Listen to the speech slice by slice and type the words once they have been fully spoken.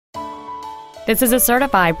This is a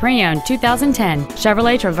certified pre-owned 2010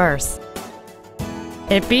 Chevrolet Traverse.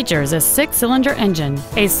 It features a 6-cylinder engine,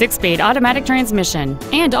 a 6-speed automatic transmission,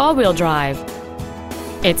 and all-wheel drive.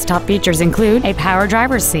 Its top features include a power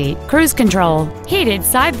driver's seat, cruise control, heated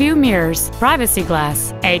side view mirrors, privacy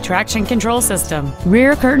glass, a traction control system,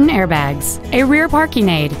 rear curtain airbags, a rear parking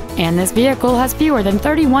aid, and this vehicle has fewer than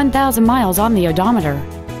 31,000 miles on the odometer.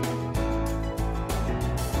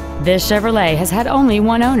 This Chevrolet has had only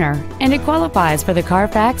one owner, and it qualifies for the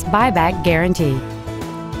Carfax buyback guarantee.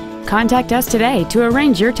 Contact us today to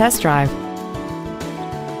arrange your test drive.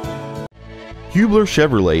 Hubler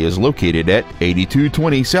Chevrolet is located at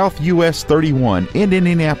 8220 South U.S. 31 in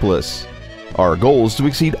Indianapolis. Our goal is to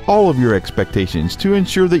exceed all of your expectations to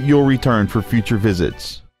ensure that you'll return for future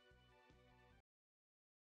visits.